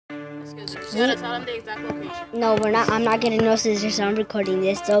scissors. You gotta tell them the exact location. No, we're not. I'm not getting no scissors. I'm recording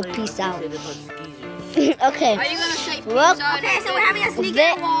this. So peace out. Okay. Are you gonna say peace Look. out? Okay, so we're having a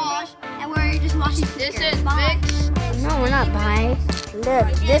sneaker wash, and we're just washing This sneakers. is Vic's. No, we're not buying.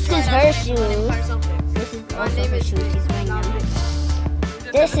 Look, this is her shoes. This is also her shoes. She's wearing them.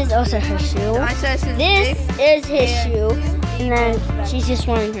 This is also her shoe. I said This is his shoe. And then she's just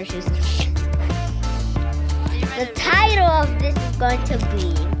wearing her shoes. The title of this is going to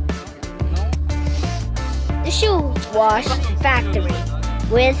be The Shoe Wash Factory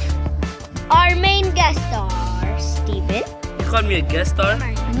with our main guest star, Steven. You called me a guest star?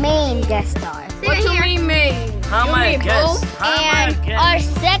 Main guest star. What do we mean? How am I a guest? How am I And a our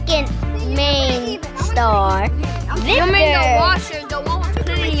guest? second main star, Victor. You mean the washer, the one with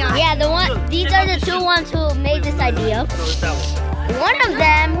cleaning on. Yeah, the one. These are the two ones who made this idea. No, it's that one. One of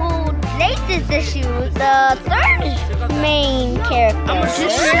them who laces the shoes. The third main character.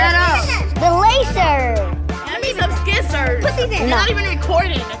 Just shut up. The lacer. Give me some scissors. Put these in. You're No. not even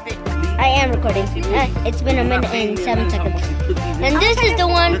recording, I think. I am recording. It's been a minute and 7 seconds. And this is the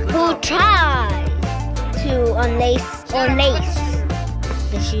one who tries to lace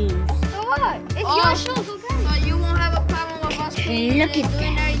the shoes. So what? It's Oh, your shoes, okay? So you won't have a problem with us cleaning Look and at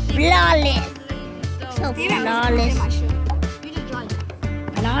doing that. everything. Flawless. So Steven, flawless. my shoe. You just dried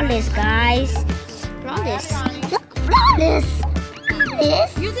it. Flawless, guys. Flawless. Look, flawless.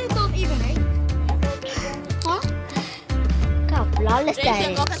 Flawless. Usually it's both even, right? Huh? Look how flawless that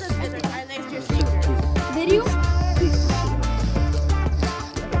Jason, is. look at this scissors. I laced your sneakers. Video?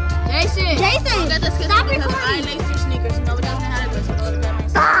 Jason, look at the scissors stop because I recording. laced your sneakers and nobody else know how to do it. So go to bed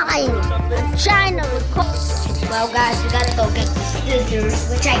myself. Fine. I'm trying to record. Well, guys, we gotta go get the scissors,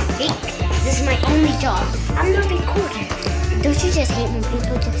 which I think this is my only job. I'm the recorder. Don't you just hate when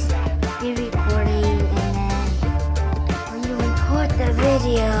people just be recording and then when you record the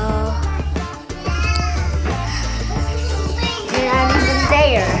video, you're not even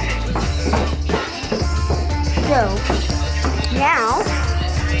there. So now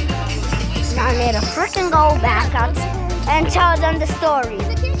I need to freaking go back out and tell them the story.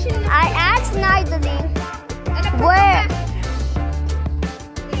 I asked Nidalee where.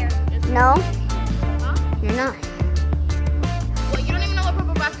 No, you're not. Well, you don't even know what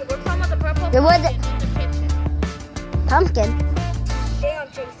purple basket. We're talking about the purple There was basket in the kitchen. pumpkin. Damn,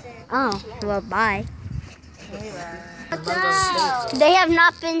 Jason. Oh, well, bye. They have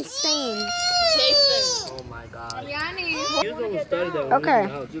not been seen. Jason. Oh my god. Yanni. You're the one who started that one.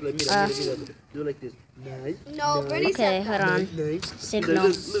 Okay. Do it like this. Nice. No, Brittany Okay, said hold on. Nice. Signal.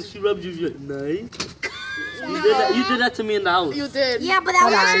 Look, she rubbed you. Nice. You did that to me in the house. You did. Yeah, but that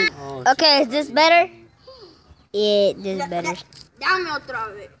Hold was... on. Okay, is this better? Yeah, this is better. Dame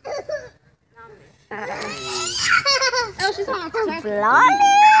otra vez. Oh, she's on a turkey.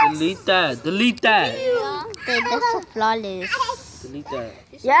 Flawless. Delete that. Delete that. Okay, that's so flawless. Delete that.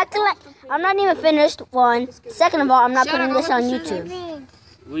 You're acting like I'm not even finished. One. Second of all, I'm not putting this on YouTube.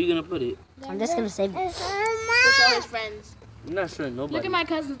 Where you gonna put it? I'm just gonna save it. To show his friends. I'm not sure nobody. Look at my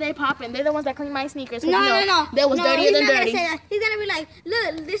cousins. They popping. They're the ones that clean my sneakers. 'Cause, No, you know, no. They was no, dirtier he's than not dirty. Gonna say that. He's gonna be like,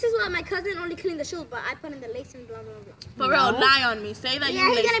 look, this is why my cousin only cleaned the shoes, but I put in the lace and blah, blah, blah. For real, lie on me. Say that Yeah, you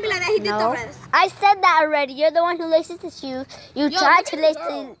he's laced gonna be them. like that. He did the No, rest. I said that already. You're the one who laces the shoes. You tried to lace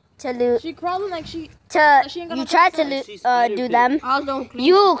She crawling like she. you tried to do them. I don't clean.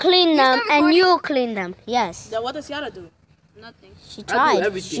 You clean them not and recording? you clean them. Yes, Then what does Yara do? Nothing. she I do tried.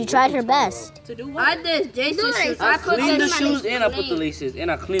 everything. She tried What her you talking best. To do what? I did Jason's shoes. I put clean the them in my shoes and I put the laces and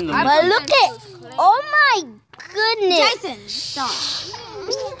I clean them. But look at, oh my goodness. Jason, stop.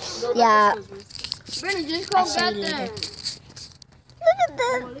 Yeah. Brandon, just go get them. Look at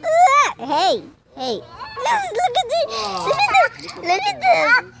this. Hey, hey. Look at this. Look at this. Look at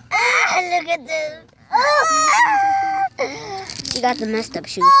this. Look at this. She got the messed up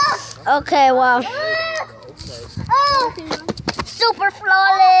shoes. Okay, well. Super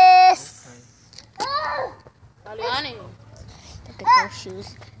flawless. Aliani. Look at those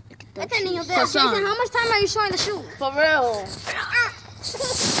shoes. Look at those shoes. Jason, how much time are you showing the shoe? For real.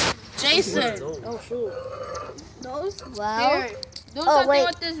 Jason. Those? Well, Here. Do Oh, something wait.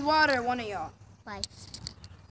 with this water, one of y'all. bye.